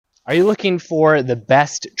Are you looking for the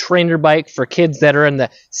best trainer bike for kids that are in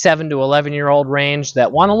the 7 to 11-year-old range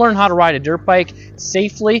that want to learn how to ride a dirt bike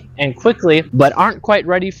safely and quickly but aren't quite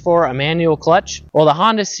ready for a manual clutch? Well, the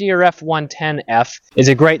Honda CRF110F is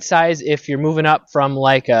a great size if you're moving up from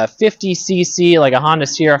like a 50cc, like a Honda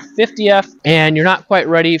CRF50F, and you're not quite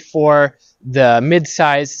ready for the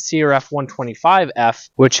mid-size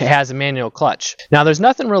CRF125F, which has a manual clutch. Now, there's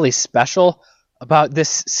nothing really special about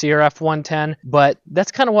this CRF 110, but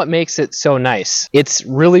that's kind of what makes it so nice. It's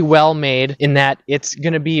really well made in that it's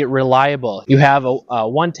going to be reliable. You have a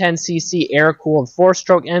 110cc air-cooled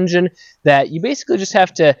 4-stroke engine that you basically just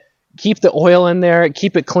have to keep the oil in there,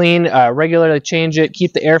 keep it clean, regularly change it,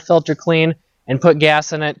 keep the air filter clean, and put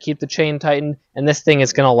gas in it, keep the chain tightened, and this thing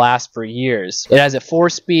is going to last for years. It has a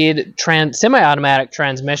 4-speed semi-automatic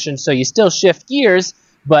transmission, so you still shift gears,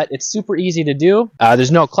 but it's super easy to do.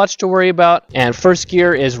 There's no clutch to worry about, and first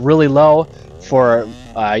gear is really low for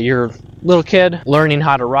your little kid learning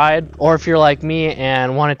how to ride, or if you're like me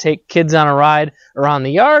and want to take kids on a ride around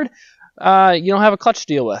the yard, you don't have a clutch to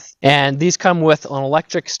deal with. And these come with an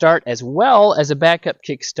electric start as well as a backup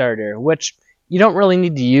kickstarter, which you don't really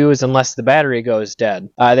need to use unless the battery goes dead.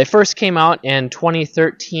 They first came out in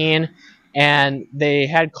 2013, and they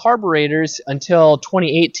had carburetors until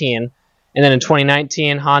 2018. And then in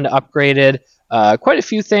 2019, Honda upgraded quite a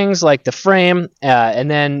few things like the frame, and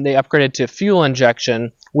then they upgraded to fuel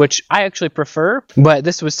injection, which I actually prefer. But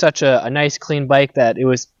this was such a nice, clean bike that it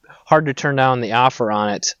was hard to turn down the offer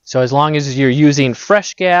on it. So as long as you're using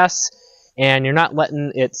fresh gas and you're not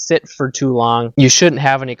letting it sit for too long, you shouldn't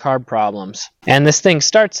have any carb problems. And this thing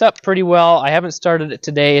starts up pretty well. I haven't started it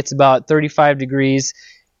today. It's about 35 degrees,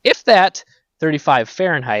 if that, 35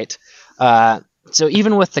 Fahrenheit. So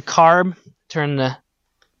even with the carb, turn the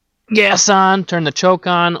gas on, turn the choke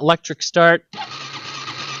on, electric start.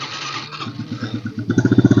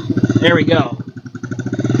 There we go.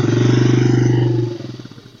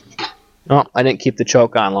 Oh, I didn't keep the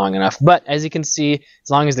choke on long enough. But as you can see, as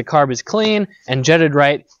long as the carb is clean and jetted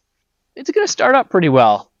right, it's going to start up pretty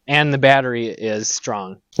well. And the battery is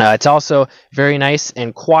strong. It's also very nice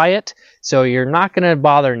and quiet, so you're not going to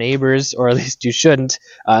bother neighbors, or at least you shouldn't,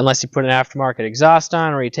 unless you put an aftermarket exhaust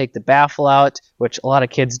on or you take the baffle out, which a lot of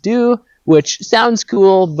kids do, which sounds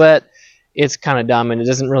cool, but it's kind of dumb and it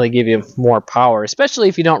doesn't really give you more power, especially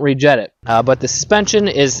if you don't rejet it. But the suspension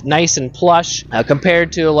is nice and plush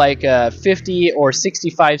compared to like a 50 or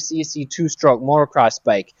 65cc 2-stroke motocross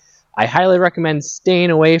bike. I highly recommend staying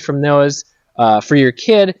away from those for your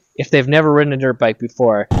kid if they've never ridden a dirt bike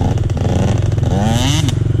before.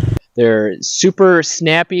 They're super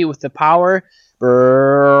snappy with the power.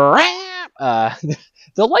 They'll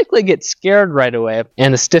likely get scared right away,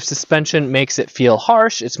 and the stiff suspension makes it feel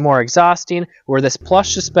harsh. It's more exhausting, where this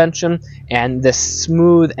plush suspension and this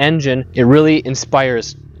smooth engine, it really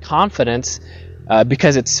inspires confidence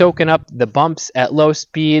because it's soaking up the bumps at low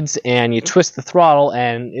speeds, and you twist the throttle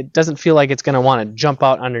and it doesn't feel like it's going to want to jump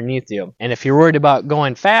out underneath you. And if you're worried about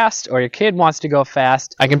going fast, or your kid wants to go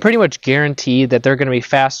fast, I can pretty much guarantee that they're going to be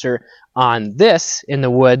faster on this in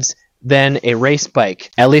the woods than a race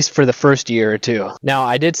bike, at least for the first year or two. Now,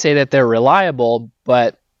 I did say that they're reliable,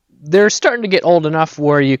 but they're starting to get old enough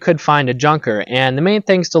where you could find a junker, and the main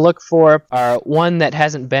things to look for are one that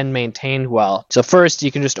hasn't been maintained well. So first,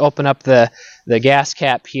 you can just open up the gas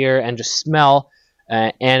cap here and just smell,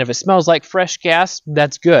 and if it smells like fresh gas,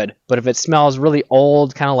 that's good. But if it smells really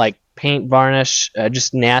old, kind of like paint varnish,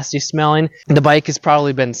 just nasty smelling, the bike has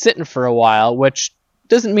probably been sitting for a while, which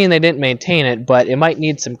doesn't mean they didn't maintain it, but it might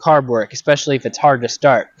need some carb work, especially if it's hard to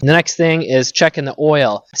start. The next thing is checking the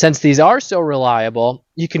oil. Since these are so reliable,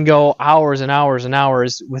 you can go hours and hours and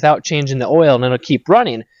hours without changing the oil and it'll keep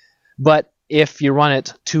running. But if you run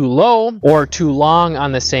it too low or too long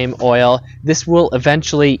on the same oil, this will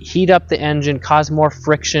eventually heat up the engine, cause more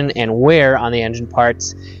friction and wear on the engine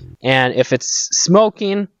parts. And if it's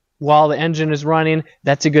smoking while the engine is running,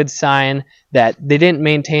 that's a good sign that they didn't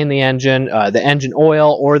maintain the engine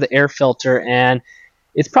oil or the air filter, and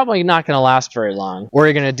it's probably not going to last very long. Or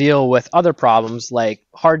you're going to deal with other problems like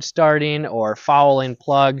hard starting or fouling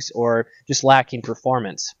plugs or just lacking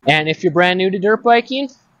performance. And if you're brand new to dirt biking,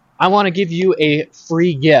 I want to give you a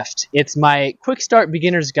free gift. It's my Quick Start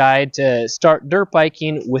Beginner's Guide to start dirt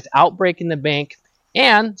biking without breaking the bank,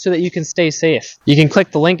 and so that you can stay safe. You can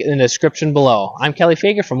click the link in the description below. I'm Kelly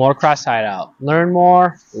Fager from Motocross Hideout. Learn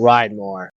more, ride more.